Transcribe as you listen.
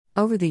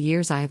Over the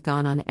years, I have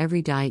gone on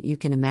every diet you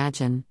can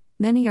imagine,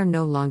 many are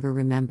no longer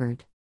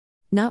remembered.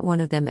 Not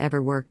one of them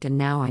ever worked, and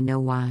now I know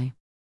why.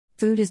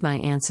 Food is my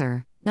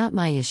answer, not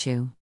my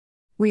issue.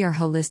 We are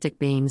holistic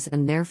beings,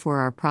 and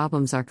therefore our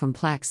problems are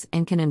complex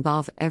and can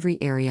involve every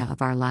area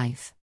of our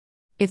life.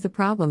 If the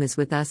problem is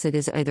with us, it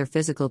is either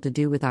physical to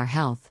do with our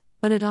health,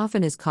 but it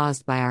often is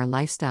caused by our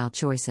lifestyle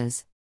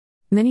choices.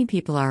 Many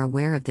people are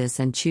aware of this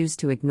and choose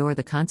to ignore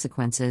the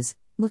consequences,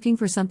 looking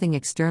for something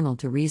external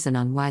to reason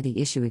on why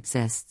the issue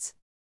exists.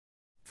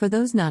 For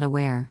those not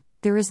aware,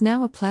 there is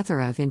now a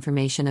plethora of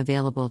information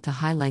available to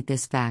highlight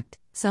this fact.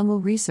 Some will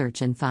research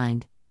and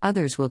find,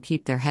 others will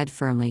keep their head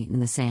firmly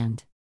in the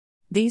sand.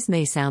 These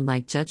may sound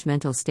like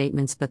judgmental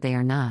statements, but they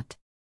are not.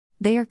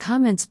 They are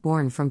comments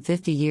born from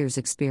 50 years'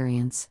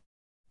 experience.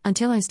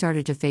 Until I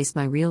started to face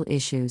my real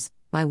issues,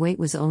 my weight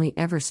was only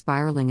ever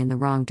spiraling in the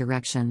wrong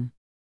direction.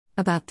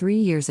 About 3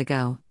 years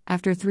ago,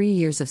 after 3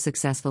 years of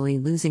successfully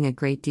losing a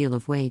great deal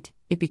of weight,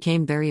 it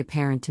became very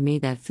apparent to me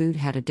that food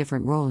had a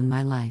different role in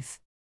my life.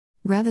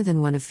 Rather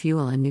than one of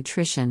fuel and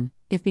nutrition,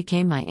 it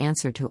became my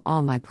answer to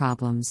all my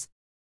problems.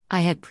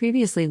 I had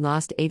previously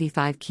lost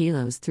 85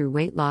 kilos through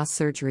weight loss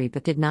surgery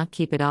but did not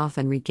keep it off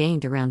and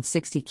regained around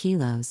 60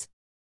 kilos.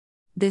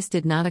 This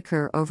did not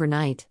occur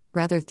overnight,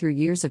 rather through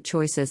years of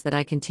choices that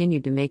I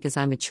continued to make as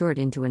I matured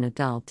into an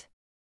adult.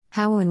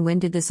 How and when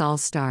did this all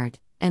start,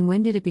 and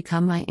when did it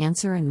become my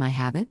answer and my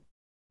habit?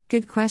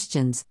 Good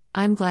questions,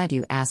 I'm glad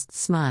you asked.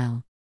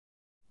 Smile.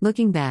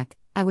 Looking back,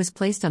 I was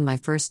placed on my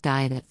first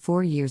diet at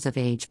 4 years of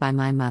age by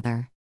my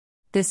mother.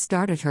 This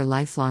started her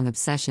lifelong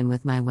obsession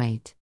with my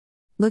weight.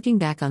 Looking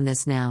back on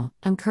this now,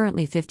 I'm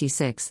currently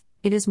 56,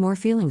 it is more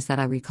feelings that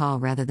I recall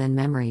rather than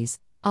memories,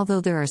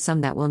 although there are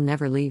some that will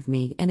never leave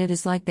me and it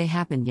is like they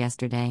happened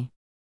yesterday.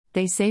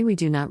 They say we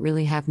do not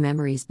really have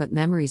memories but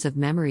memories of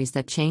memories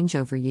that change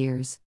over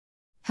years.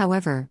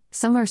 However,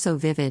 some are so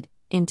vivid,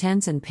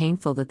 intense and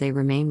painful that they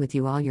remain with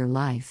you all your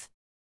life.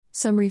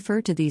 Some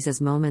refer to these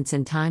as moments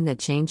in time that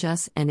change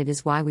us, and it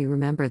is why we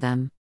remember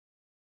them.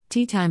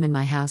 Tea time in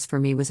my house for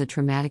me was a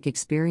traumatic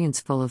experience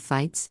full of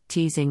fights,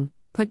 teasing,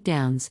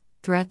 put-downs,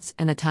 threats,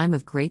 and a time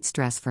of great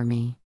stress for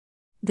me.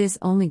 This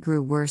only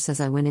grew worse as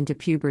I went into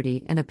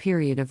puberty and a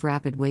period of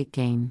rapid weight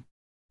gain.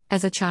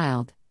 As a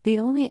child, the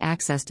only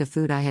access to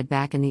food I had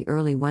back in the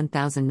early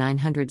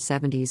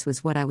 1970s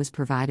was what I was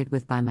provided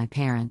with by my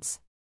parents.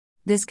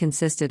 This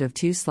consisted of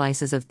 2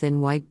 slices of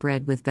thin white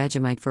bread with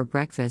Vegemite for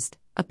breakfast,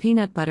 a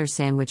peanut butter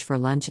sandwich for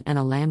lunch, and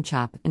a lamb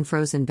chop and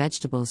frozen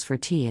vegetables for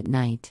tea at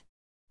night.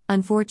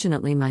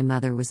 Unfortunately, my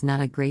mother was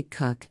not a great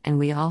cook, and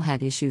we all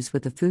had issues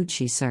with the food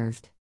she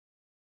served.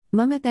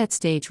 Mum at that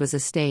stage was a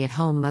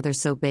stay-at-home mother,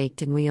 so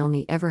baked, and we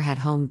only ever had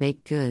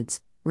home-baked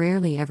goods,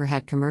 rarely ever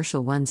had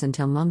commercial ones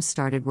until Mum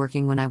started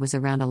working when I was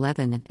around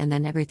 11, and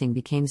then everything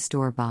became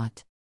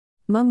store-bought.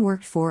 Mum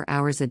worked 4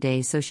 hours a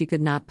day, so she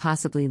could not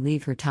possibly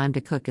leave her time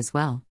to cook as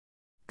well.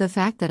 The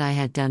fact that I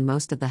had done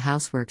most of the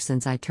housework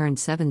since I turned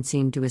 7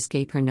 seemed to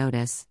escape her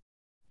notice.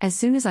 As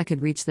soon as I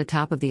could reach the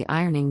top of the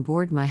ironing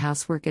board, my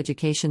housework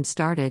education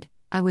started.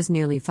 I was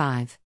nearly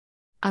 5.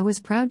 I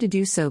was proud to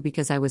do so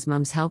because I was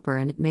Mum's helper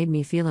and it made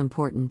me feel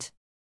important.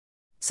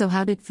 So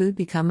how did food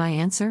become my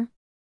answer?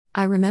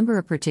 I remember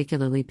a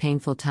particularly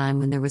painful time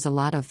when there was a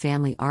lot of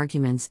family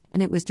arguments,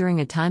 and it was during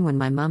a time when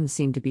my mum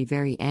seemed to be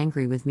very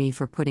angry with me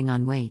for putting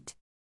on weight.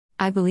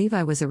 I believe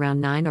I was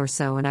around 9 or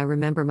so, and I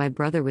remember my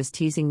brother was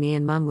teasing me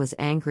and Mum was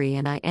angry,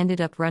 and I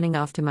ended up running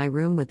off to my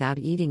room without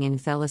eating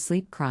and fell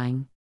asleep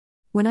crying.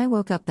 When I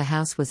woke up, the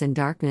house was in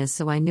darkness,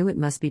 so I knew it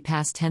must be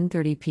past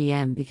 10:30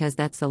 p.m. because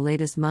that's the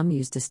latest Mum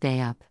used to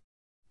stay up.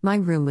 My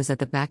room was at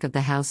the back of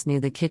the house near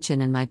the kitchen,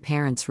 and my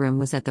parents' room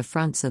was at the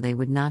front so they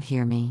would not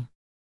hear me.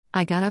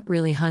 I got up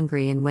really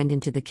hungry and went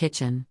into the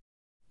kitchen.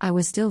 I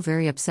was still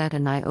very upset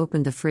and I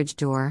opened the fridge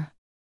door.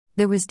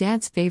 There was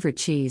Dad's favorite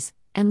cheese,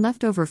 and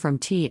leftover from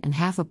tea, and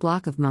half a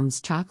block of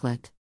Mum's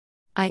chocolate.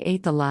 I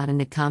ate the lot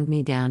and it calmed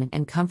me down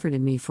and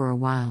comforted me for a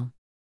while.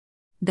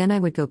 Then I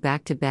would go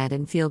back to bed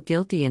and feel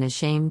guilty and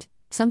ashamed,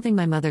 something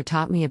my mother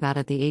taught me about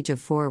at the age of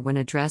 4 when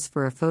a dress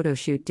for a photo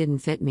shoot didn't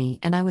fit me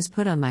and I was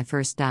put on my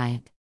first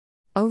diet.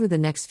 Over the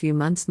next few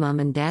months, Mum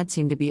and Dad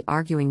seemed to be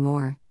arguing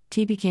more.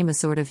 Tea became a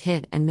sort of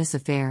hit and miss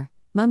affair.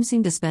 Mum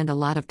seemed to spend a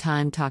lot of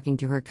time talking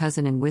to her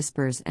cousin in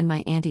whispers, and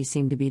my auntie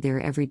seemed to be there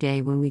every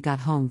day when we got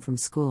home from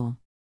school.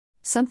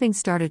 Something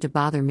started to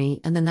bother me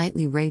and the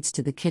nightly raids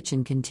to the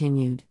kitchen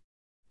continued.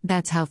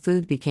 That's how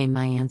food became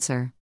my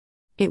answer.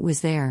 It was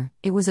there,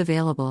 it was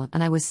available,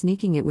 and I was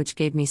sneaking it, which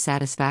gave me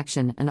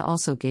satisfaction and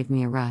also gave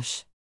me a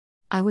rush.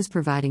 I was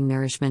providing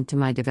nourishment to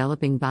my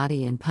developing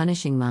body and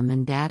punishing Mum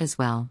and Dad as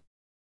well.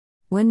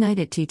 One night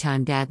at tea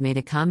time, Dad made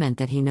a comment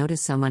that he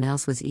noticed someone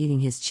else was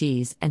eating his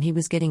cheese and he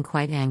was getting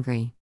quite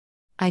angry.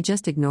 I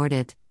just ignored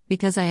it,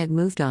 because I had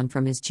moved on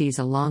from his cheese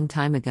a long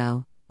time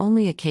ago,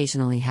 only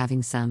occasionally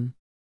having some.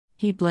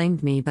 He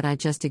blamed me, but I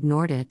just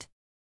ignored it.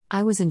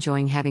 I was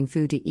enjoying having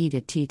food to eat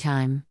at tea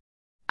time.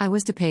 I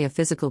was to pay a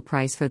physical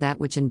price for that,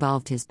 which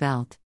involved his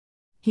belt.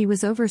 He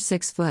was over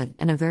 6 foot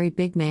and a very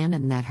big man,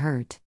 and that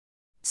hurt.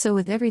 So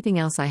with everything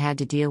else I had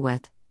to deal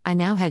with, I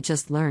now had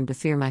just learned to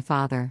fear my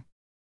father.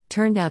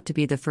 Turned out to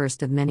be the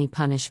first of many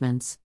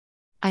punishments.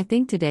 I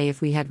think today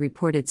if we had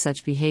reported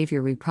such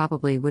behavior we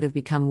probably would have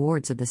become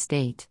wards of the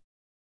state.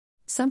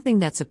 Something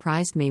that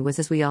surprised me was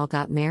as we all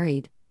got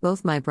married,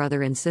 both my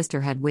brother and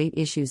sister had weight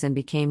issues and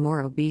became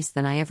more obese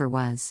than I ever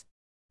was.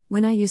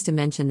 When I used to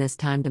mention this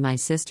time to my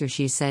sister,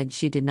 she said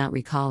she did not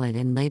recall it,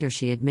 and later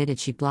she admitted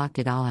she blocked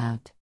it all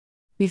out.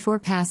 Before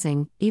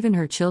passing, even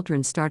her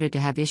children started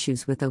to have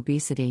issues with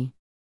obesity.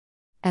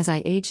 As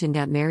I aged and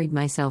got married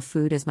myself,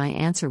 food as my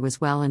answer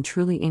was well and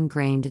truly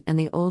ingrained, and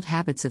the old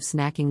habits of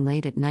snacking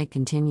late at night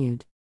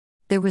continued.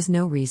 There was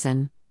no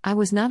reason, I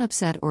was not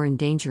upset or in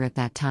danger at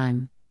that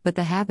time, but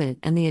the habit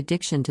and the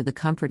addiction to the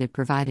comfort it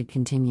provided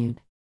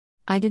continued.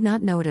 I did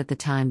not know it at the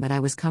time, but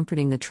I was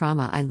comforting the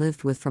trauma I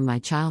lived with from my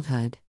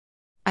childhood.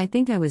 I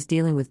think I was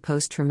dealing with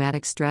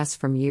post-traumatic stress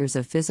from years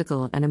of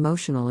physical and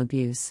emotional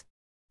abuse.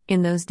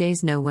 In those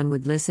days, no one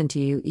would listen to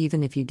you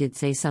even if you did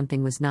say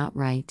something was not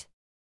right.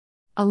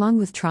 Along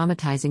with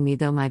traumatizing me,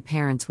 though, my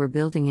parents were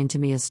building into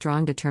me a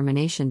strong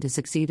determination to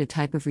succeed, a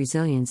type of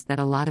resilience that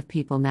a lot of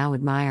people now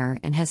admire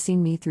and has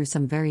seen me through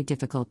some very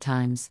difficult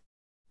times.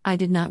 I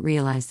did not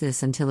realize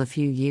this until a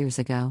few years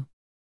ago.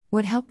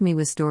 What helped me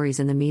was stories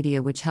in the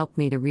media, which helped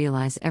me to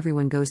realize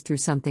everyone goes through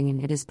something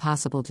and it is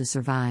possible to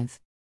survive.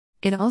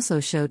 It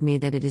also showed me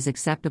that it is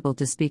acceptable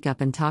to speak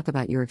up and talk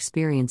about your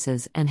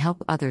experiences and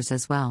help others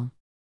as well.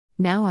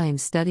 Now I am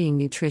studying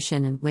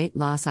nutrition and weight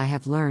loss. I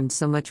have learned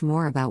so much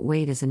more about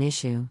weight as an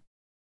issue.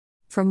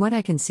 From what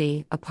I can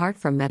see, apart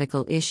from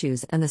medical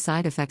issues and the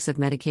side effects of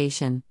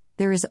medication,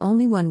 there is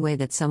only one way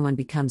that someone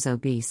becomes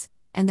obese,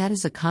 and that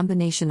is a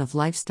combination of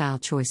lifestyle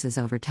choices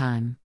over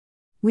time.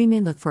 We may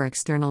look for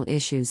external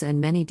issues,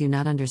 and many do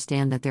not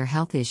understand that their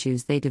health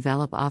issues they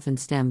develop often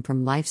stem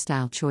from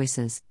lifestyle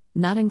choices,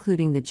 not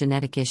including the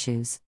genetic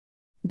issues.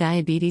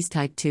 Diabetes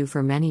type 2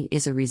 for many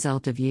is a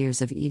result of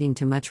years of eating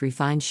too much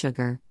refined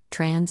sugar,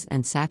 trans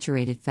and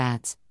saturated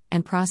fats,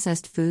 and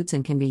processed foods,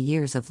 and can be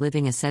years of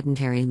living a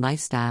sedentary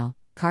lifestyle.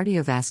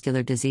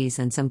 Cardiovascular disease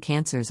and some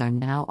cancers are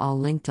now all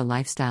linked to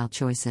lifestyle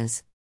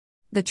choices.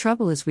 The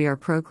trouble is we are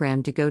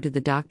programmed to go to the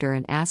doctor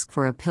and ask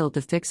for a pill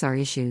to fix our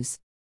issues.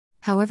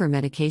 However,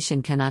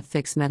 medication cannot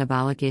fix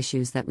metabolic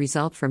issues that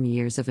result from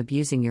years of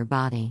abusing your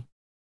body.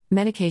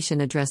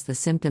 Medication addresses the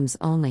symptoms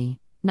only,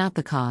 not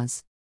the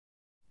cause.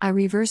 I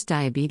reversed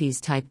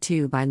diabetes type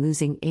 2 by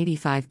losing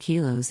 85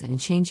 kilos and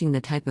changing the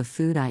type of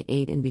food I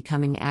ate and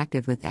becoming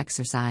active with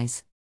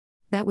exercise.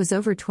 That was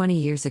over 20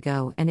 years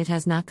ago, and it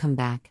has not come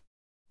back.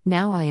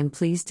 Now I am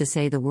pleased to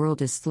say the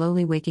world is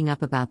slowly waking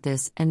up about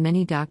this, and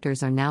many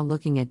doctors are now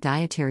looking at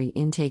dietary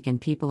intake,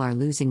 and people are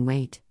losing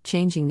weight,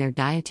 changing their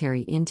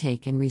dietary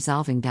intake, and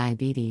resolving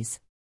diabetes.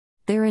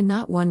 There is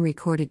not one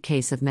recorded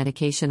case of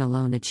medication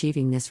alone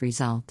achieving this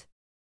result.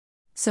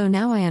 So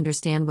now I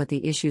understand what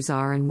the issues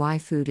are and why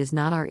food is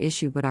not our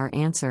issue but our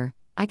answer.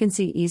 I can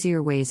see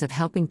easier ways of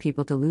helping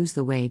people to lose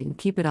the weight and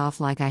keep it off,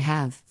 like I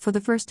have, for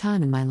the first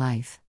time in my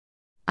life.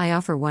 I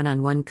offer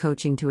one-on-one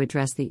coaching to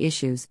address the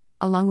issues,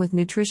 along with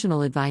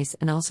nutritional advice,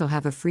 and also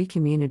have a free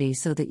community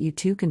so that you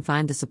too can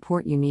find the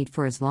support you need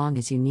for as long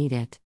as you need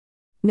it.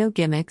 No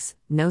gimmicks,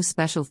 no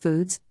special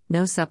foods,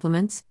 no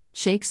supplements,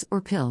 shakes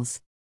or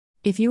pills.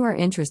 If you are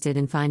interested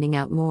in finding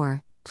out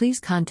more, please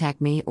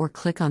contact me or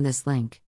click on this link.